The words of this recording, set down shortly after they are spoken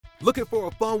Looking for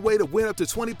a fun way to win up to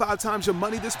 25 times your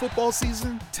money this football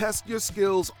season? Test your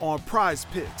skills on Prize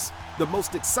Picks, the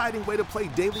most exciting way to play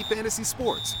daily fantasy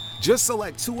sports. Just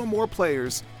select 2 or more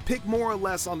players, pick more or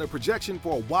less on their projection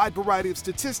for a wide variety of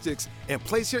statistics, and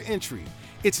place your entry.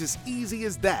 It's as easy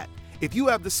as that. If you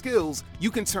have the skills, you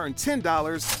can turn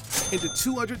 $10 into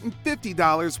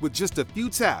 $250 with just a few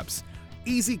taps.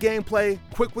 Easy gameplay,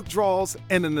 quick withdrawals,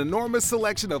 and an enormous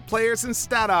selection of players and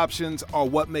stat options are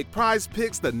what make Prize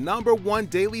Picks the #1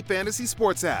 daily fantasy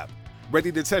sports app.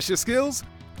 Ready to test your skills?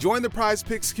 Join the Prize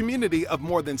Picks community of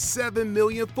more than 7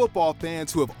 million football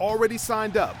fans who have already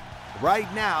signed up.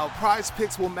 Right now, Prize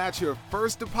Picks will match your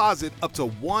first deposit up to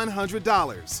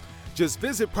 $100. Just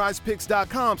visit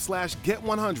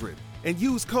prizepicks.com/get100 and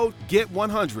use code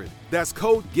GET100. That's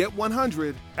code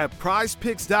GET100 at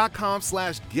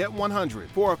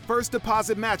prizepicks.com/get100 for a first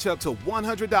deposit match up to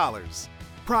 $100.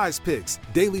 Prize Picks,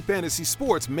 daily fantasy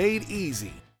sports made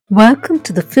easy. Welcome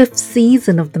to the 5th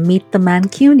season of the Meet the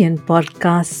Mancunian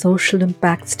podcast, Social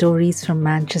Impact Stories from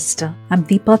Manchester. I'm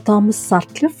Deepa Thomas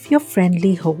Sutcliffe, your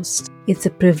friendly host. It's a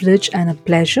privilege and a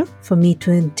pleasure for me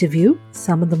to interview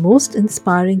some of the most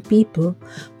inspiring people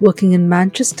working in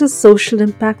Manchester's social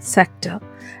impact sector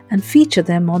and feature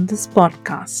them on this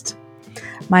podcast.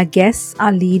 My guests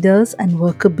are leaders and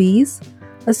worker bees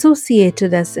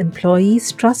associated as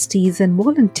employees, trustees, and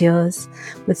volunteers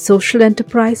with social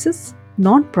enterprises,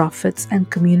 non-profits, and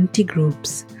community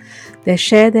groups. They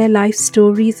share their life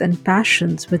stories and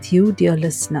passions with you, dear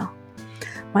listener.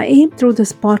 My aim through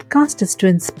this podcast is to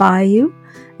inspire you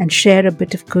and share a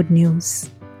bit of good news.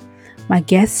 My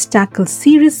guests tackle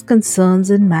serious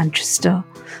concerns in Manchester,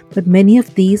 but many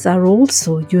of these are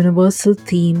also universal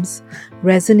themes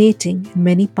resonating in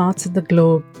many parts of the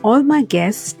globe. All my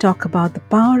guests talk about the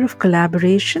power of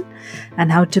collaboration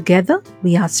and how together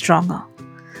we are stronger.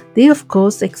 They, of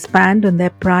course, expand on their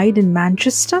pride in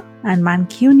Manchester and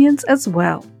Mancunians as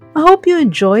well. I hope you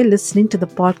enjoy listening to the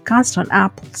podcast on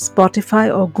Apple, Spotify,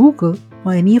 or Google,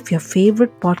 or any of your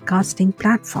favorite podcasting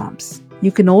platforms.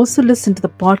 You can also listen to the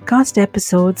podcast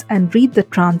episodes and read the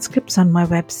transcripts on my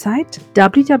website,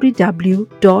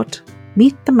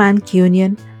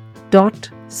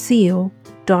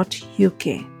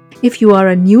 www.meetthemancunian.co.uk. If you are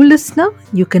a new listener,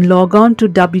 you can log on to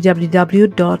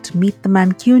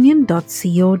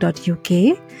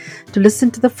www.meetthemancunian.co.uk to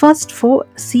listen to the first 4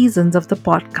 seasons of the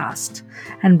podcast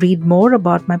and read more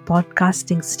about my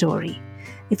podcasting story.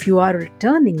 If you are a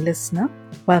returning listener,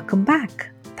 welcome back.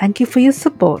 Thank you for your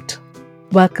support.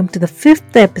 Welcome to the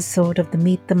 5th episode of the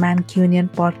Meet the Mancunian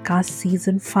podcast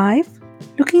season 5.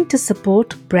 Looking to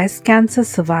support breast cancer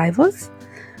survivors,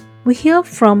 we hear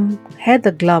from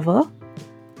Heather Glover,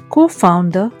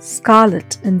 co-founder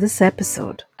Scarlett, in this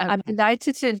episode. I'm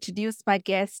delighted to introduce my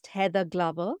guest, Heather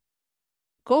Glover,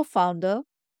 co-founder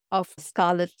of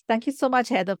Scarlett. Thank you so much,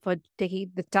 Heather, for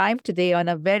taking the time today on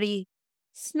a very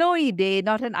snowy day,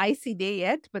 not an icy day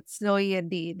yet, but snowy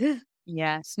indeed.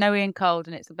 Yeah, snowy and cold,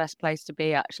 and it's the best place to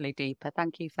be, actually, Deepa.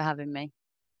 Thank you for having me.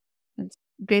 It's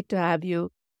great to have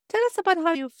you. Tell us about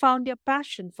how you found your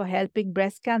passion for helping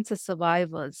breast cancer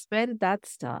survivors. Where did that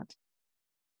start?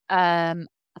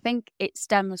 I think it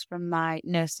stems from my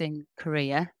nursing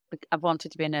career. I've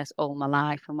wanted to be a nurse all my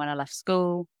life, and when I left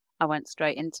school, I went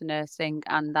straight into nursing,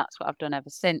 and that's what I've done ever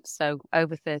since. So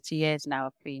over 30 years now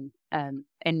I've been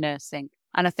in nursing,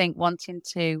 and I think wanting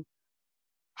to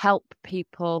help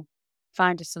people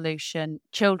find a solution.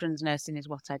 Children's nursing is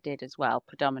what I did as well,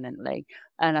 predominantly.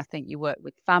 And I think you work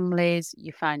with families,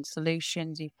 you find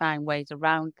solutions, you find ways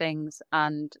around things,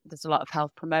 and there's a lot of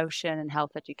health promotion and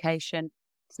health education.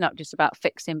 It's not just about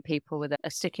fixing people with a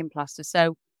sticking plaster.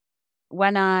 So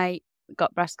when I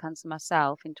got breast cancer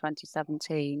myself in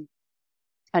 2017,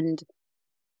 and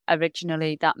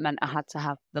originally that meant I had to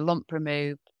have the lump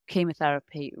removed,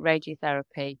 chemotherapy,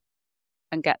 radiotherapy,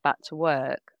 and get back to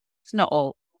work. It's not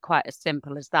all quite as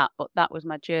simple as that, but that was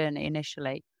my journey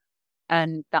initially.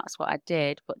 And that's what I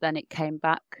did. But then it came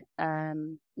back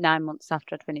 9 months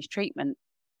after I'd finished treatment.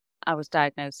 I was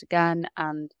diagnosed again,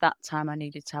 and that time I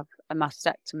needed to have a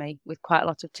mastectomy with quite a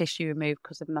lot of tissue removed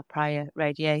because of my prior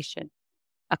radiation.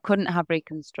 I couldn't have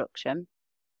reconstruction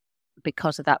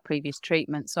because of that previous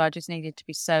treatment, so I just needed to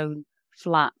be sewn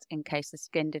flat in case the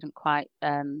skin didn't quite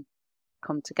come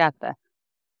together.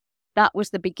 That was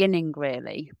the beginning,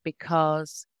 really,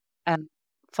 because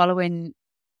following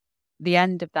the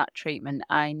end of that treatment,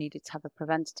 I needed to have a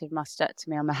preventative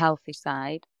mastectomy on the healthy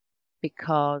side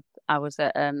because I was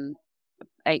at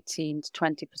 18 to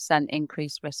 20%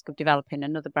 increased risk of developing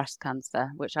another breast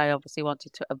cancer, which I obviously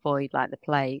wanted to avoid like the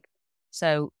plague.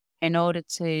 So in order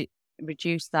to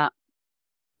reduce that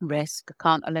risk. I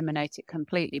can't eliminate it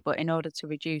completely, but in order to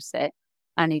reduce it,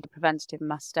 I need a preventative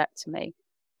mastectomy.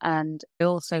 And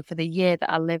also for the year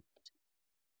that I lived,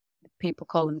 people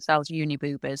call themselves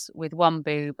uniboobers, with one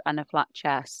boob and a flat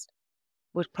chest,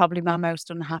 was probably my most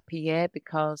unhappy year,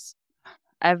 because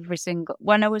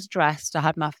when I was dressed, I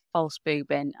had my false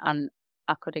boob in and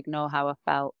I could ignore how I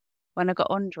felt. When I got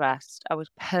undressed, I was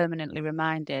permanently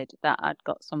reminded that I'd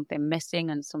got something missing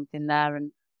and something there.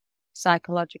 And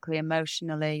psychologically,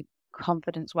 emotionally,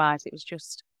 confidence-wise,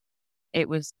 it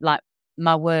was like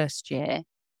my worst year.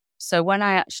 So when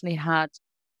I actually had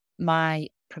my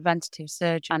preventative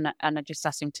surgery and I just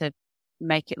asked him to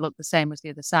make it look the same as the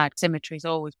other side, symmetry's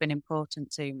always been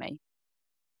important to me.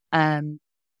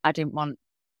 I didn't want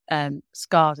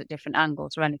scars at different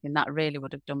angles or anything. That really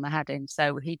would have done my head in.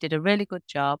 So he did a really good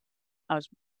job. I was,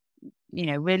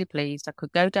 really pleased. I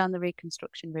could go down the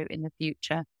reconstruction route in the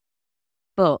future.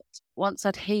 But once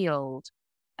I'd healed,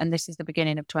 and this is the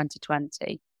beginning of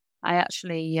 2020, I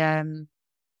actually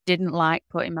didn't like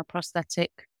putting my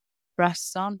prosthetic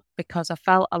breasts on, because I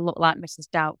felt I looked like Mrs.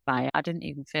 Doubtfire. I didn't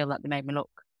even feel like they made me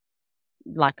look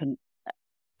like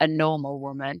a normal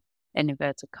woman, in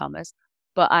inverted commas.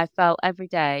 But I felt every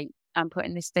day I'm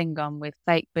putting this thing on with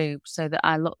fake boobs so that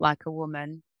I look like a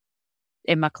woman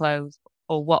in my clothes,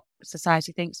 or what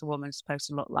society thinks a woman's supposed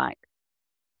to look like.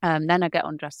 Then I get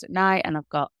undressed at night and I've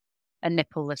got a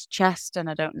nippleless chest, and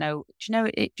I don't know,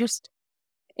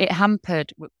 it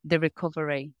hampered the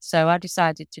recovery. So I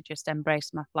decided to just embrace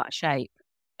my flat shape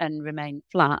and remain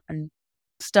flat and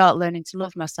start learning to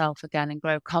love myself again and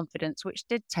grow confidence, which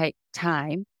did take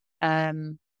time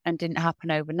and didn't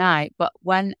happen overnight. But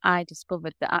when I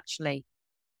discovered that actually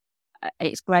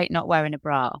it's great not wearing a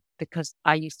bra, because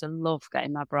I used to love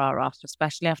getting my bra off,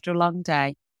 especially after a long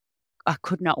day. I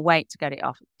could not wait to get it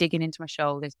off, digging into my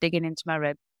shoulders, digging into my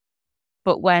ribs.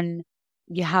 But when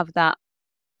you have that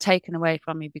taken away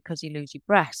from you because you lose your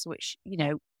breasts, which,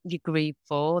 you grieve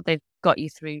for, they've got you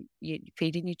through you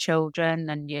feeding your children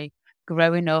and you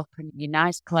growing up and your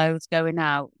nice clothes going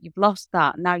out, you've lost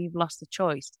that. Now you've lost the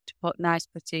choice to put nice,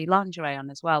 pretty lingerie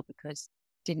on as well, because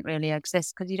it didn't really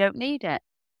exist because you don't need it.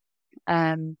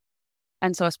 And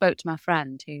so I spoke to my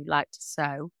friend who liked to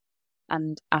sew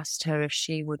and asked her if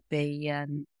she would be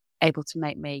able to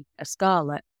make me a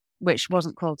scarlet, which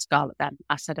wasn't called scarlet then.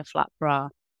 I said a flat bra,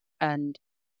 and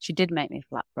she did make me a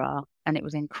flat bra, and it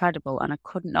was incredible. And I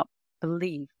could not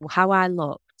believe how I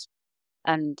looked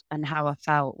and how I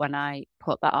felt when I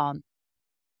put that on.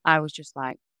 I was just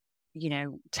like,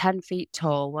 10 feet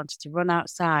tall, wanted to run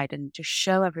outside and just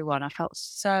show everyone. I felt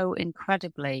so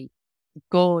incredibly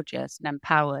gorgeous and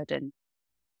empowered and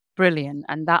brilliant.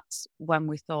 And that's when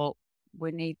we thought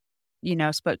we need,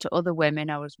 I spoke to other women.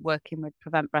 I was working with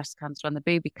Prevent Breast Cancer on the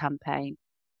Booby campaign.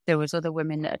 There was other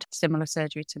women that had similar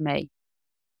surgery to me.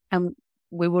 And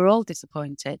we were all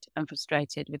disappointed and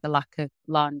frustrated with the lack of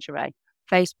lingerie.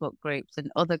 Facebook groups and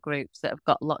other groups that have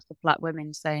got lots of flat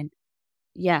women saying,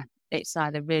 yeah, it's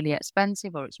either really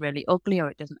expensive or it's really ugly or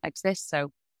it doesn't exist.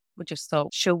 So we just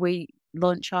thought, shall we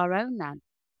launch our own then?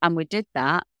 And we did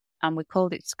that, and we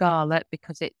called it Scarlet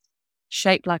because it's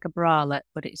shaped like a bralette,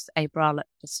 but it's a bralette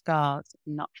for scars,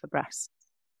 not for breasts.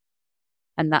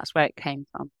 And that's where it came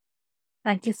from.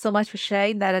 Thank you so much for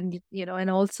sharing that, and and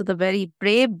also the very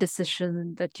brave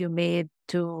decision that you made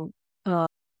to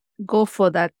go for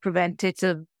that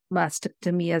preventative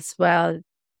mastectomy as well.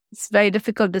 It's very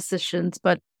difficult decisions,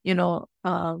 but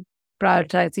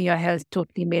prioritizing your health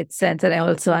totally made sense, and I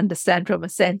also understand from a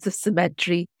sense of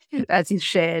symmetry, as you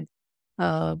shared,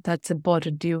 that's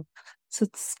important to you. So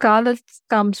Scarlet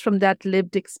comes from that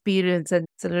lived experience, and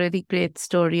it's a really great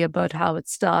story about how it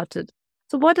started.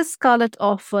 So what does Scarlet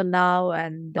offer now,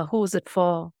 and who's it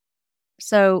for?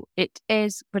 So it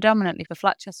is predominantly for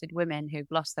flat-chested women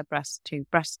who've lost their breasts to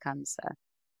breast cancer,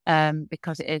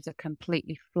 because it is a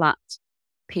completely flat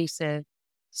piece of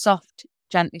soft,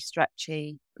 gently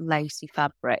stretchy, lacy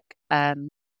fabric,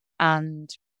 and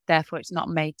therefore it's not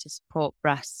made to support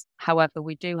breasts. However,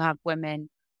 we do have women,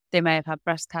 they may have had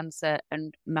breast cancer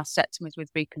and mastectomies with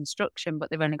reconstruction, but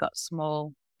they've only got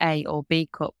small A or B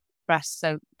cup breasts,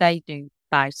 so they do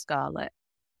buy Scarlet.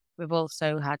 We've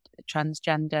also had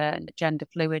transgender and gender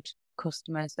fluid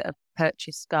customers that have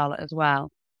purchased Scarlet as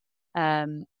well.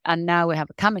 And now we have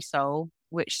a camisole,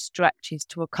 which stretches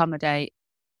to accommodate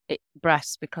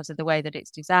breasts because of the way that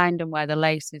it's designed and where the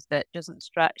lace is that doesn't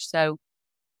stretch. So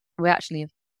we actually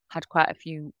have had quite a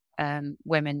few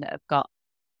women that have got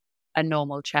a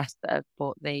normal chest that have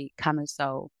bought the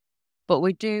camisole. But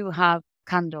we do have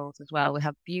candles as well. We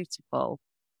have beautiful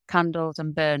candles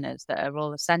and burners that are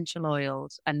all essential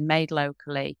oils and made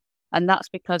locally. And that's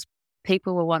because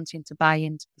people were wanting to buy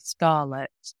into the Scarlet,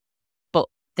 but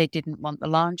they didn't want the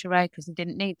lingerie because they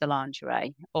didn't need the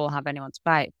lingerie or have anyone to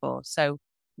buy it for. So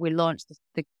we launched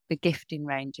the gifting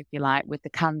range, if you like, with the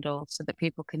candles so that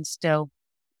people can still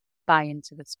buy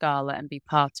into the Scarlet and be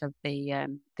part of the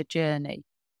journey.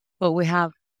 But we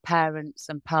have parents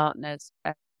and partners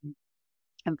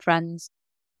and friends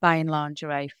buying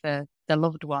lingerie for their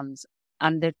loved ones.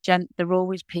 And they're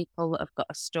always people that have got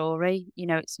a story. You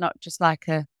know, it's not just like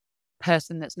a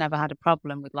person that's never had a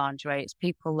problem with lingerie. It's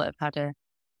people that have had a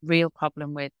real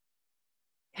problem with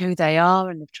who they are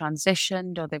and they've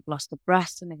transitioned or they've lost a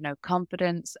breast and they've no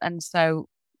confidence. And so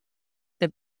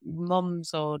the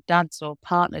mums or dads or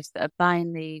partners that are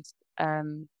buying these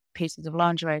pieces of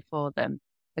lingerie for them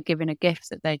are giving a gift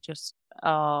that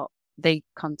they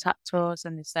contact us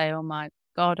and they say, oh my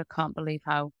God, I can't believe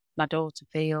how my daughter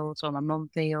feels or my mum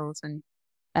feels. And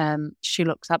she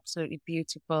looks absolutely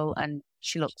beautiful and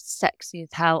she looks sexy as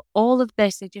hell. All of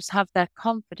this, they just have their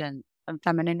confidence and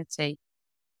femininity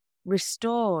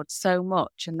restored so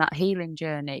much, and that healing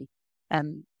journey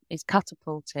is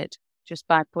catapulted just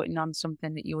by putting on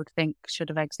something that you would think should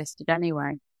have existed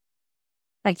anyway.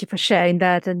 Thank you for sharing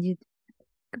that. And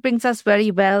it brings us very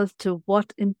well to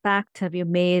what impact have you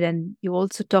made? And you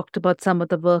also talked about some of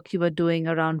the work you were doing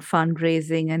around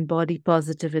fundraising and body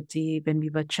positivity when we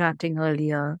were chatting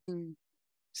earlier.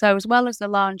 So as well as the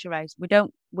lingerie,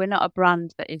 we're not a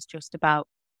brand that is just about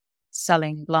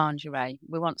selling lingerie.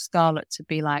 We want Scarlet to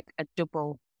be like a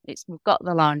double. We've got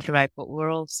the lingerie, but we're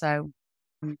also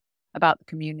about the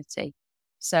community.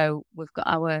 So we've got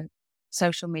our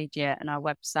social media and our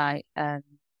website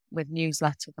with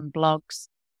newsletters and blogs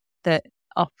that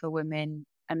offer women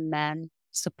and men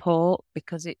support,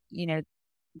 because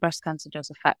breast cancer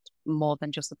does affect more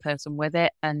than just the person with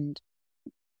it. And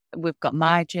we've got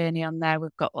my journey on there.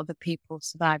 We've got other people's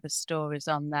survivor stories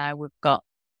on there. We've got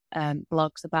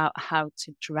blogs about how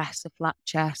to dress a flat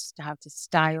chest, how to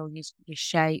style your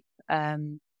shape,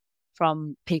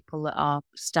 from people that are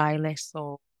stylists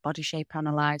or body shape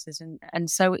analyzers, and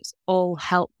so it's all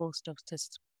helpful stuff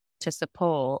to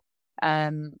support.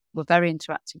 We're very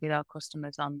interactive with our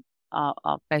customers on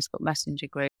our Facebook Messenger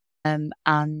group, and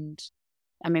I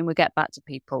mean we get back to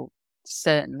people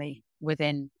certainly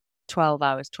within 12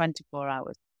 hours, 24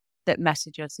 hours that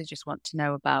message us. They just want to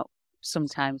know about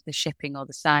sometimes the shipping or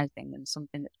the sizing and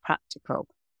something that's practical.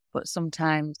 But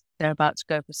sometimes they're about to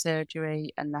go for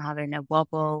surgery and they're having a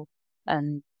wobble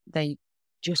and they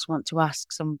just want to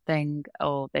ask something,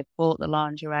 or they've bought the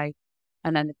lingerie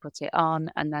and then they put it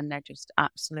on and then they're just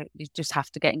absolutely just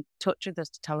have to get in touch with us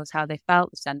to tell us how they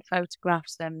felt. They send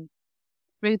photographs. And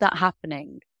through that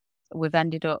happening, we've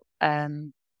ended up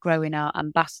growing our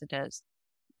ambassadors,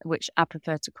 which I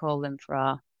prefer to call them for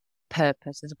our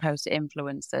purpose as opposed to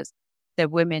influencers. They're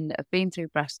women that have been through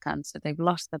breast cancer. They've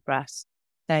lost their breast.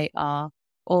 They are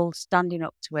all standing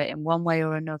up to it in one way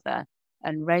or another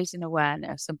and raising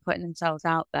awareness and putting themselves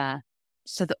out there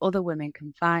so that other women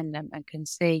can find them and can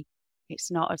see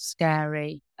it's not as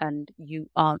scary and you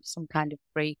aren't some kind of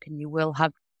freak and you will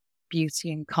have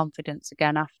beauty and confidence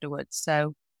again afterwards.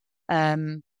 So,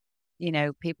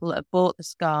 people that have bought the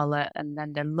Scarlet and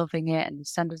then they're loving it and they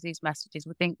send us these messages,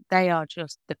 we think they are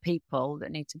just the people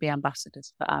that need to be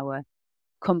ambassadors for our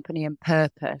company and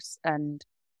purpose. And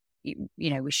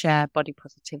we share body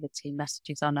positivity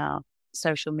messages on our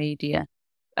social media,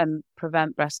 and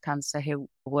Prevent Breast Cancer, who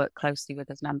work closely with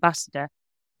as an ambassador,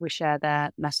 we share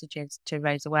their messages to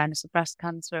raise awareness of breast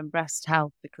cancer and breast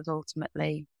health, because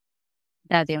ultimately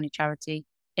they're the only charity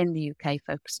in the UK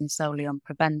focusing solely on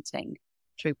preventing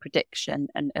through prediction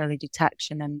and early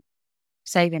detection and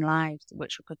saving lives,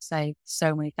 which we could save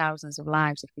so many thousands of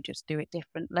lives if we just do it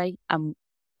differently. And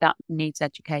that needs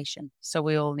education. So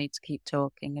we all need to keep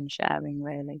talking and sharing,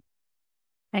 really.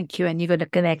 Thank you. And you're going to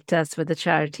connect us with the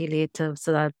charity later,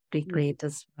 so that'd be great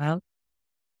as well.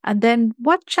 And then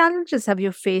what challenges have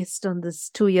you faced on this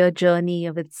 2-year journey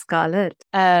with Scarlet?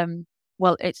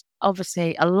 Well, it's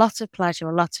obviously a lot of pleasure,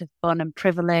 a lot of fun and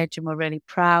privilege, and we're really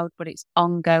proud, but it's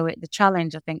ongoing. The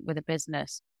challenge, I think, with a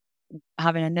business,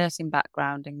 having a nursing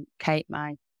background, and Kate,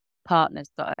 my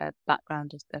partner's got a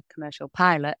background as a commercial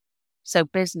pilot. So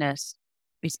business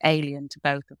is alien to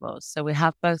both of us. So we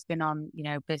have both been on,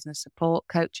 business support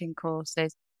coaching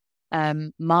courses,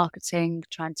 marketing,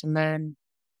 trying to learn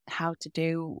how to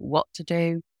do, what to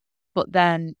do. But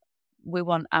then we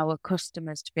want our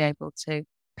customers to be able to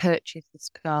purchase the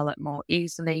Scarlet more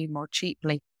easily, more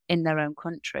cheaply in their own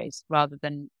countries, rather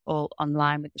than all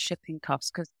online with the shipping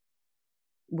costs, because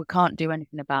we can't do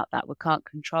anything about that. We can't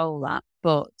control that.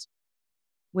 But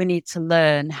we need to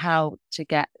learn how to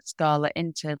get Scarlet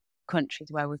into countries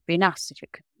where we've been asked if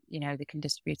it could, they can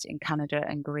distribute it in Canada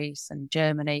and Greece and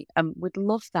Germany. And we'd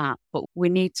love that, but we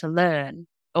need to learn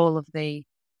all of the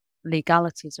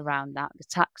legalities around that, the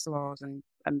tax laws and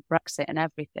Brexit and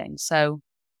everything. So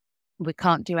we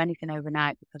can't do anything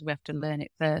overnight because we have to learn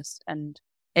it first. And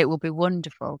it will be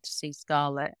wonderful to see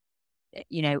Scarlet,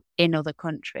 in other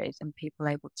countries and people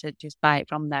able to just buy it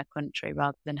from their country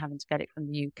rather than having to get it from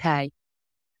the UK.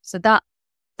 So that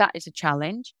is a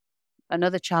challenge.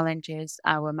 Another challenge is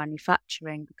our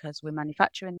manufacturing, because we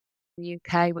manufacture in the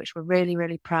UK, which we're really,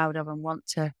 really proud of and want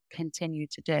to continue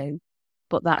to do,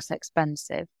 but that's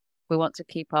expensive. We want to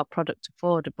keep our product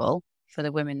affordable for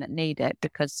the women that need it,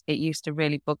 because it used to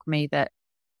really bug me that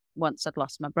once I'd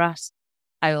lost my breast,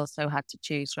 I also had to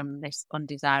choose from this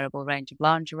undesirable range of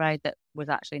lingerie that was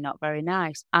actually not very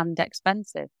nice and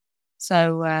expensive.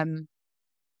 So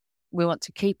we want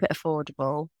to keep it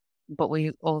affordable, but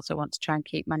we also want to try and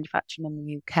keep manufacturing in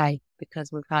the UK,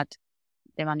 because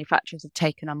the manufacturers have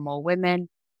taken on more women.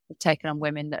 They've taken on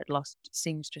women that had lost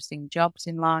seamstressing jobs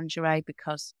in lingerie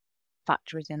because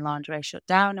factories in lingerie shut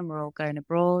down and we're all going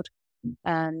abroad.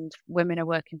 And women are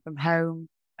working from home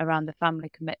around the family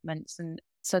commitments. And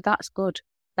so that's good.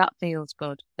 That feels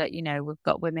good that, we've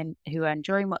got women who are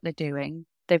enjoying what they're doing.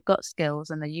 They've got skills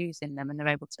and they're using them and they're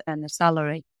able to earn a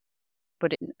salary.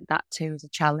 But that too is a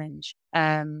challenge.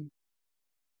 And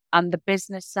the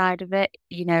business side of it,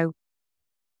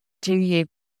 do you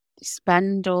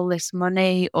spend all this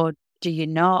money or do you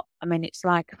not? I mean, it's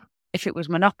like if it was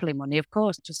monopoly money, of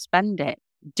course, just spend it,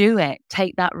 do it,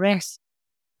 take that risk.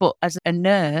 But as a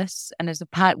nurse and as a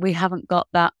parent, we haven't got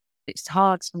that. It's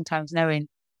hard sometimes knowing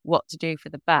what to do for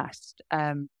the best.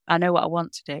 I know what I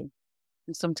want to do.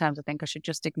 And sometimes I think I should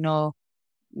just ignore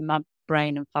my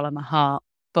brain and follow my heart.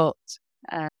 But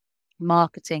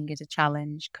marketing is a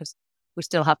challenge because we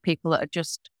still have people that are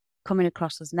just coming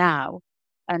across us now.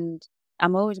 And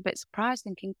I'm always a bit surprised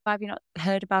thinking, why have you not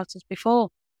heard about us before?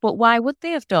 But why would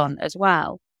they have done as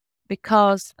well?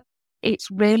 Because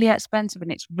it's really expensive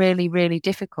and it's really, really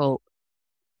difficult,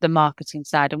 the marketing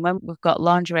side. And when we've got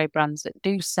lingerie brands that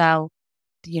do sell,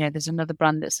 there's another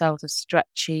brand that sells a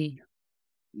stretchy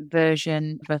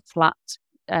version of a flat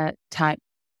type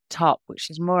top, which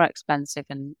is more expensive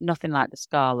and nothing like the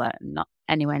Scarlet and not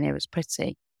anywhere near as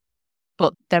pretty.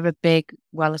 But they're a big,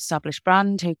 well-established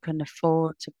brand who can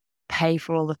afford to pay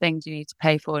for all the things you need to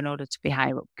pay for in order to be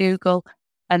higher up Google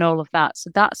and all of that. So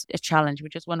that's a challenge. We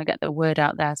just want to get the word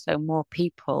out there so more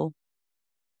people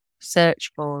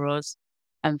search for us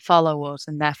and follow us,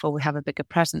 and therefore we have a bigger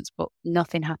presence. But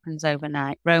nothing happens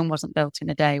overnight. Rome wasn't built in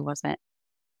a day, was it?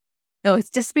 No, it's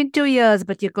just been 2 years,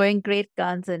 but you're going great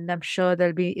guns, and I'm sure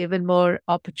there'll be even more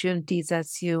opportunities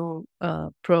as you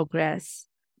progress.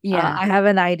 Yeah. I have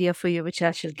an idea for you, which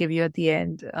I shall give you at the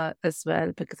end as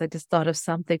well, because I just thought of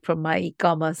something from my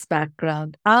e-commerce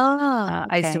background. Okay.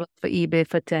 I used to work for eBay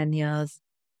for 10 years.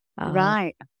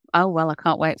 Right. Oh, well, I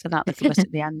can't wait for that little bit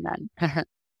at the end then.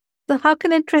 So how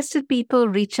can interested people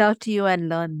reach out to you and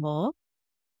learn more?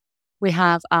 We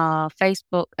have our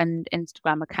Facebook and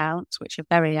Instagram accounts, which are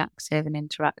very active and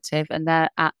interactive, and they're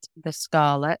at The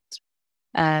Scarlet.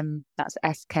 That's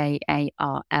SKARLETTE.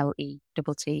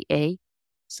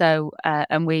 So,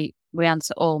 and we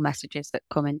answer all messages that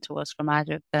come into us from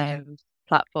either of those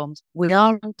platforms. We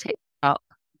are on TikTok,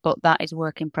 but that is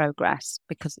work in progress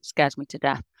because it scares me to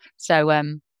death.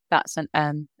 So, that's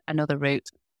another route.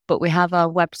 But we have our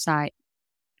website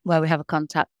where we have a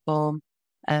contact form,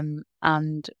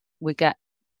 and we get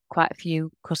quite a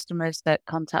few customers that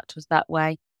contact us that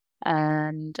way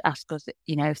and ask us,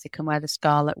 if they can wear the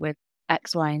Scarlet with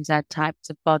X, Y, and Z types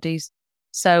of bodies.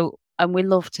 So, and we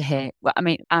love to hear, I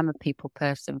mean, I'm a people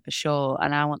person for sure,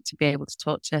 and I want to be able to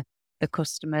talk to the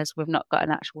customers. We've not got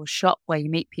an actual shop where you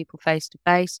meet people face to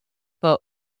face, but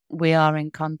we are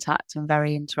in contact and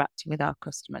very interactive with our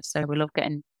customers. So we love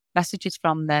getting messages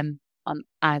from them on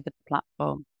either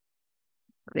platform.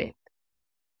 Great.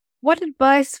 What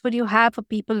advice would you have for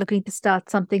people looking to start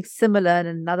something similar in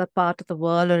another part of the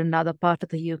world or another part of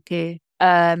the UK?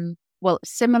 Well,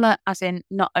 similar as in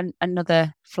not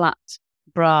another flat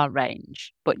bra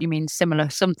range, but you mean similar,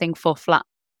 something for flat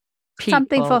people?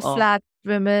 Something for flat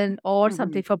women or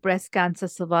something for breast cancer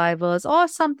survivors or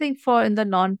something for in the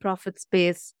non-profit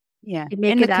space. Yeah. You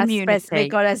make in it the as community.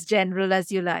 specific or as general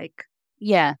as you like.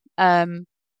 Yeah.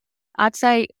 I'd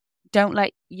say don't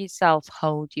let yourself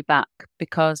hold you back,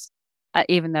 because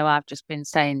even though I've just been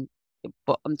saying,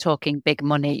 but I'm talking big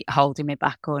money holding me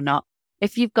back or not,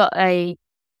 if you've got a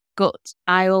gut,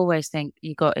 I always think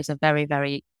your gut is a very,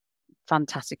 very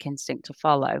fantastic instinct to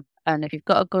follow. And if you've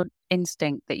got a good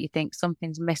instinct that you think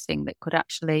something's missing that could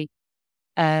actually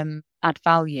add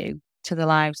value to the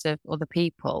lives of other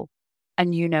people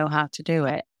and you know how to do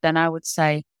it, then I would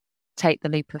say take the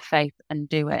leap of faith and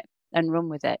do it and run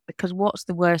with it. Because what's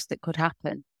the worst that could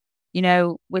happen? You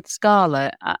know, with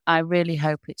Scarlett, I really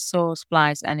hope it soars,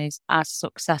 flies, and is as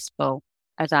successful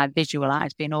as I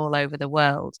visualize being all over the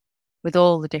world with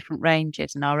all the different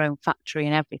ranges and our own factory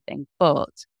and everything.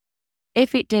 But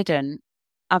if it didn't,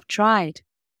 I've tried,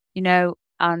 you know,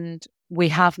 and we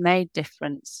have made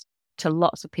difference to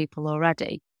lots of people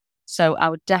already. So I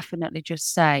would definitely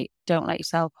just say, don't let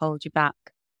yourself hold you back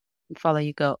and follow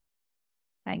your gut.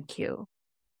 Thank you.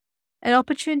 An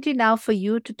opportunity now for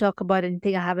you to talk about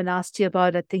anything I haven't asked you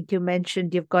about. I think you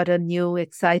mentioned you've got a new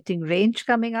exciting range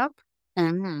coming up.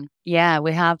 Yeah,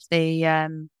 we have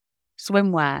the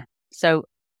swimwear. So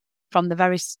from the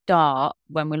very start,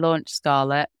 when we launched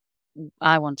Scarlett,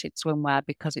 I wanted swimwear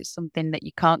because it's something that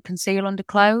you can't conceal under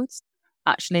clothes.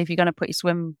 Actually, if you're going to put your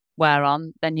swimwear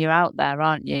on, then you're out there,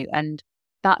 aren't you? And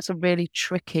that's a really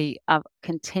tricky, I've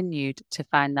continued to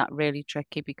find that really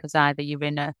tricky because either you're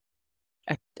in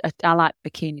I like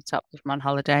bikini tops if I'm on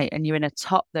holiday, and you're in a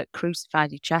top that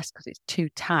crucifies your chest because it's too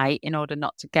tight in order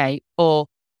not to gape, or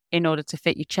in order to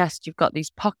fit your chest, you've got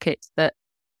these pockets that,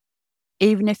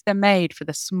 even if they're made for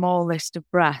the smallest of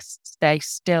breasts, they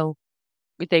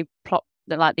plop,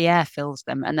 like the air fills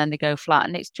them and then they go flat,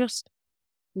 and it's just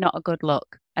not a good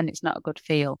look and it's not a good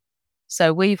feel.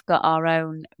 So we've got our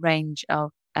own range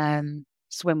of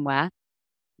swimwear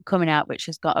coming out, which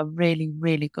has got a really,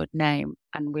 really good name,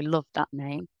 and we love that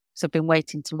name. So I've been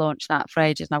waiting to launch that for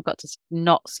ages, and I've got to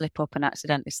not slip up and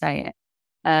accidentally say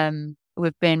it.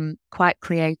 We've been quite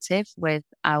creative with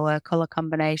our colour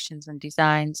combinations and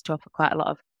designs to offer quite a lot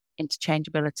of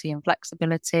interchangeability and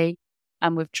flexibility,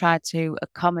 and we've tried to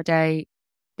accommodate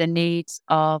the needs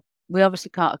of, we obviously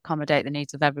can't accommodate the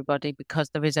needs of everybody because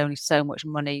there is only so much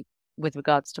money with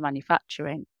regards to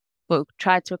manufacturing, but we've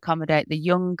tried to accommodate the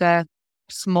younger,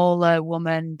 smaller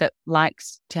woman that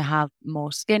likes to have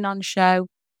more skin on show,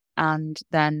 and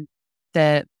then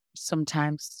the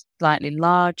sometimes slightly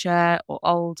larger or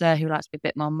older who likes to be a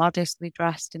bit more modestly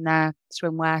dressed in their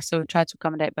swimwear. So we tried to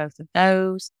accommodate both of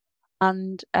those,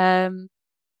 and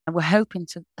we're hoping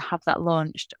to have that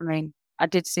launched. I mean, I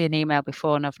did see an email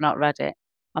before and I've not read it.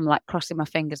 I'm like crossing my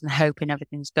fingers and hoping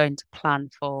everything's going to plan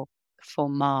for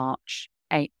March,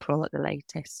 April at the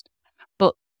latest.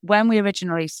 But when we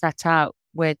originally set out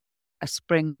with a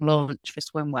spring launch for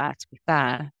swimwear, to be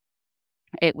fair,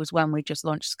 it was when we just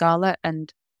launched Scarlett,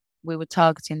 and we were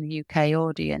targeting the UK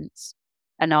audience.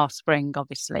 And our spring,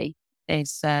 obviously,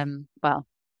 is, well,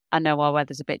 I know our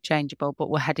weather's a bit changeable, but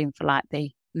we're heading for like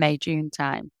the May, June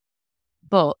time.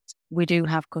 But we do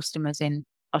have customers in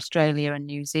Australia and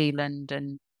New Zealand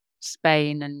and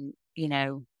Spain and, you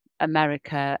know,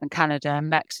 America and Canada and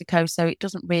Mexico. So it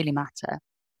doesn't really matter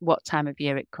what time of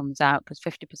year it comes out, because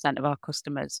 50% of our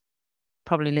customers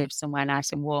probably live somewhere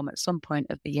nice and warm at some point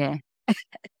of the year.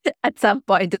 At some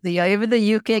point of the year. Even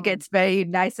the UK gets very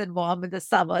nice and warm in the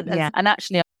summer. Yeah, and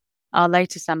actually our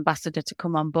latest ambassador to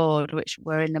come on board, which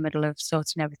we're in the middle of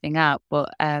sorting everything out,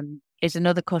 but is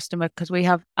another customer, because we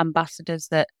have ambassadors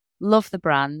that love the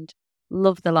brand,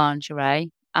 love the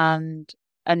lingerie, and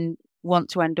want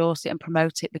to endorse it and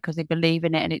promote it because they believe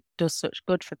in it and it does such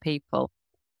good for people.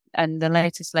 And the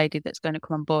latest lady that's going to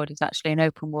come on board is actually an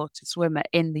open water swimmer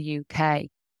in the UK.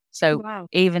 So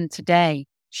Even today,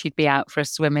 she'd be out for a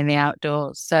swim in the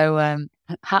outdoors. So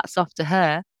hats off to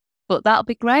her. But that'll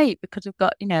be great because we've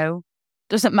got, you know,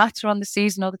 doesn't matter on the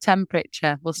season or the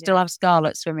temperature. We'll still have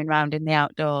Scarlett swimming around in the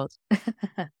outdoors.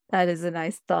 That is a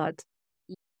nice thought.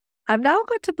 I'm now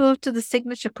going to move to the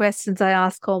signature questions I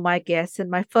ask all my guests. And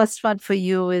my first one for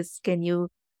you is, can you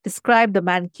describe the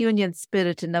Mancunian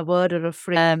spirit in a word or a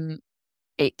phrase?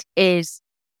 It is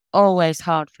always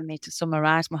hard for me to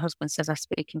summarize. My husband says I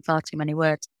speak in far too many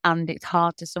words, and it's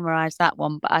hard to summarize that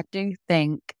one. But I do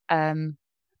think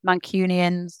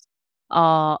Mancunians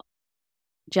are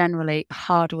generally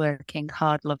hardworking,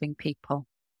 hard-loving people.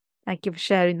 Thank you for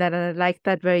sharing that. And I like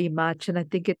that very much. And I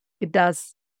think it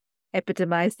does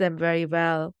epitomize them very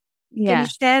well. Yeah. Can you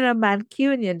share a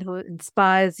Mancunian who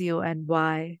inspires you and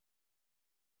why?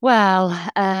 Well,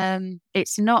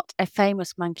 it's not a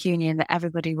famous Mancunian that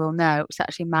everybody will know. It's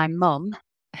actually my mum,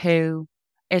 who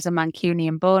is a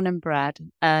Mancunian born and bred.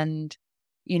 And,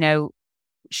 you know,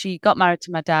 she got married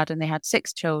to my dad and they had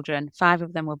 6 children. 5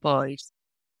 of them were boys.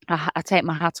 I take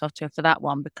my hat off to her for that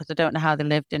one, because I don't know how they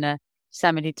lived in a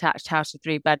semi-detached house with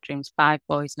 3 bedrooms, 5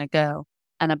 boys and a girl.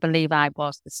 And I believe I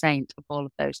was the saint of all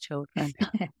of those children.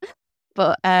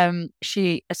 But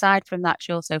she, aside from that,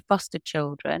 she also fostered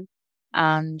children.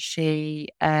 And she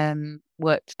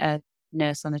worked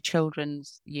nurse on a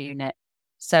children's unit.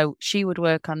 So she would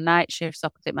work on night shifts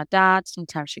opposite my dad.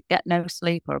 Sometimes she'd get no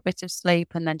sleep or a bit of sleep,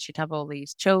 and then she'd have all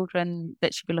these children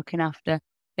that she'd be looking after.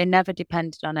 They never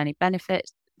depended on any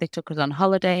benefits. They took us on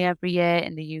holiday every year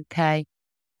in the UK.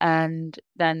 And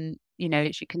then,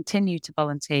 she continued to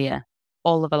volunteer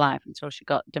all of her life until she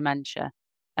got dementia,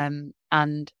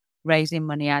 and raising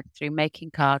money either through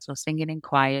making cards or singing in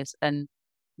choirs, and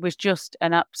was just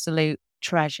an absolute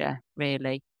treasure,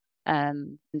 really.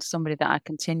 And somebody that I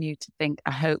continue to think,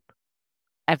 I hope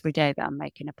every day that I'm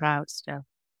making her proud still.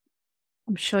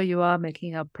 I'm sure you are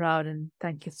making her proud, and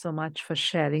thank you so much for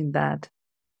sharing that.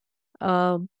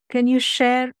 Can you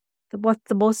share what's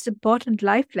the most important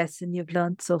life lesson you've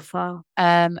learned so far?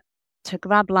 To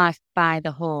grab life by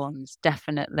the horns,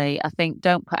 definitely. I think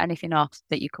don't put anything off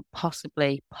that you could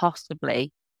possibly,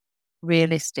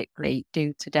 realistically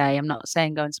do today. I'm not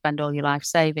saying go and spend all your life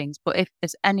savings, but if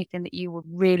there's anything that you would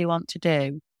really want to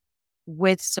do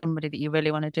with somebody that you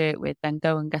really want to do it with, then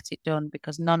go and get it done,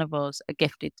 because none of us are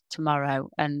gifted tomorrow.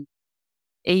 And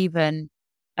I've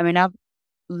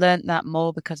learned that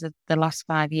more because of the last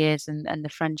 5 years and the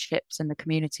friendships and the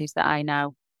communities that I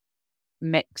now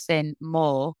mix in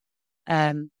more.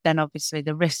 Then obviously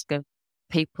the risk of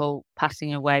people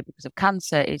passing away because of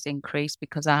cancer is increased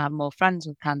because I have more friends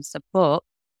with cancer. But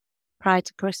prior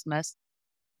to Christmas,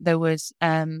 there was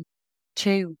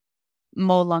 2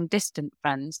 more long distant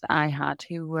friends that I had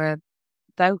who were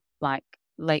both like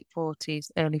late 40s,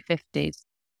 early 50s,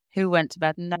 who went to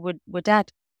bed and were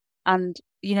dead. And,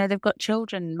 they've got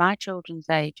children, my children's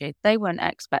ages. They weren't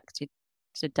expected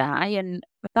to die. And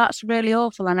that's really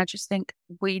awful. And I just think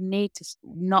we need to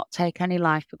not take any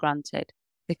life for granted,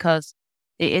 because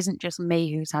it isn't just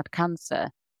me who's had cancer.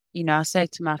 I say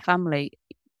to my family,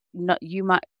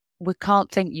 we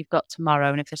can't think you've got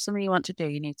tomorrow. And if there's something you want to do,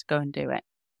 you need to go and do it.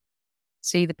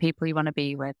 See the people you want to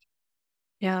be with.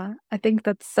 Yeah, I think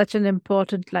that's such an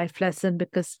important life lesson,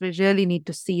 because we really need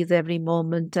to seize every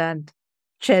moment and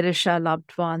cherish our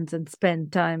loved ones and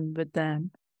spend time with them.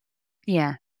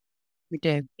 Yeah, we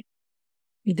do.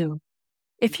 We do.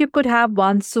 If you could have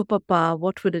one superpower,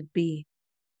 what would it be?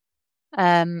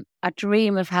 I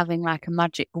dream of having like a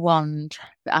magic wand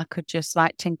that I could just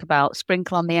think about,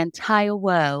 sprinkle on the entire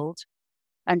world,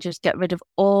 and just get rid of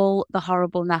all the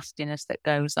horrible nastiness that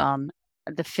goes on,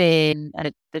 the fear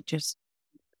and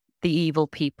the evil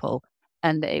people,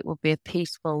 and that it will be a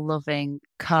peaceful, loving,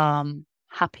 calm,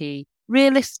 happy,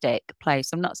 realistic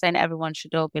place. I'm not saying everyone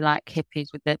should all be like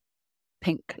hippies with the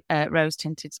pink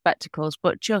rose-tinted spectacles,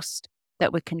 but just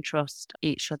that we can trust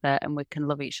each other and we can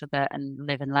love each other and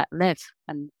live and let live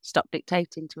and stop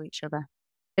dictating to each other.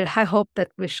 I hope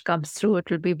that wish comes true. It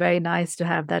will be very nice to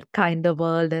have that kind of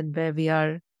world, and where we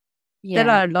are. Yeah.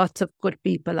 There are lots of good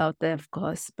people out there, of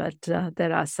course, but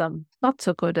there are some not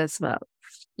so good as well.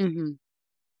 Mm-hmm.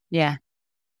 Yeah.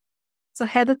 So,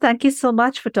 Heather, thank you so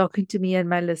much for talking to me and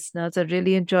my listeners. I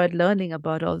really enjoyed learning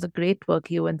about all the great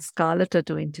work you and Scarlett are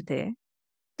doing today.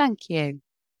 Thank you.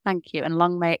 Thank you. And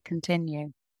long may it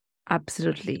continue.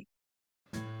 Absolutely.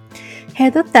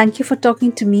 Heather, thank you for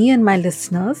talking to me and my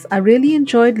listeners. I really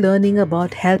enjoyed learning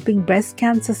about helping breast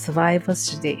cancer survivors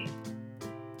today.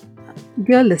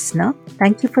 Dear listener,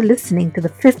 thank you for listening to the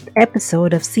 5th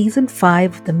episode of Season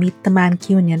 5 of the Meet the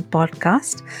Mancunian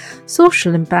podcast,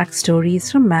 Social Impact Stories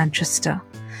from Manchester.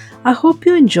 I hope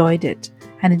you enjoyed it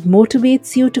and it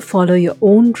motivates you to follow your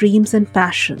own dreams and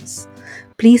passions.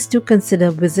 Please do consider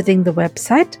visiting the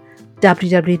website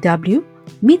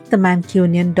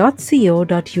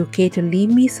www.meetthemancunian.co.uk to leave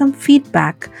me some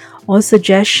feedback or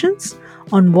suggestions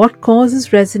on what causes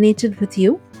resonated with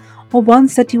you or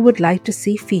ones that you would like to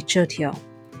see featured here.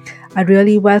 I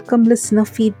really welcome listener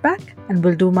feedback and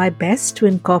will do my best to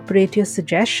incorporate your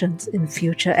suggestions in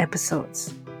future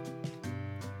episodes.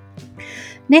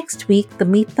 Next week, the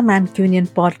Meet the Mancunian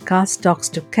podcast talks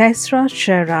to Kaisra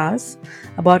Sheraz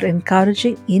about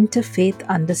encouraging interfaith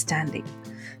understanding.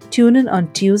 Tune in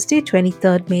on Tuesday,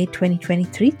 23rd May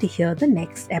 2023 to hear the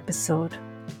next episode.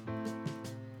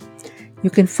 You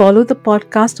can follow the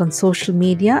podcast on social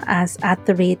media as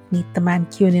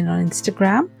 @MeetTheMancunian on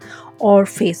Instagram or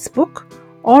Facebook,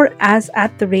 or as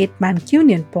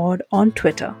 @MancunianPod on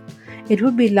Twitter. It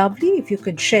would be lovely if you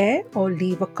could share or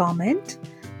leave a comment.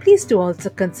 Please do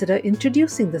also consider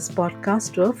introducing this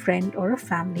podcast to a friend or a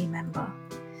family member.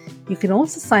 You can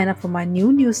also sign up for my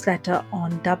new newsletter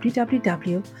on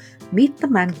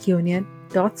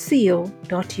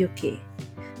www.meetthemancunian.co.uk.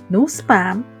 No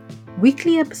spam,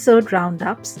 weekly episode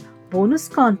roundups, bonus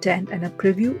content, and a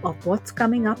preview of what's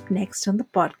coming up next on the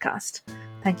podcast.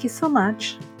 Thank you so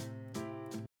much.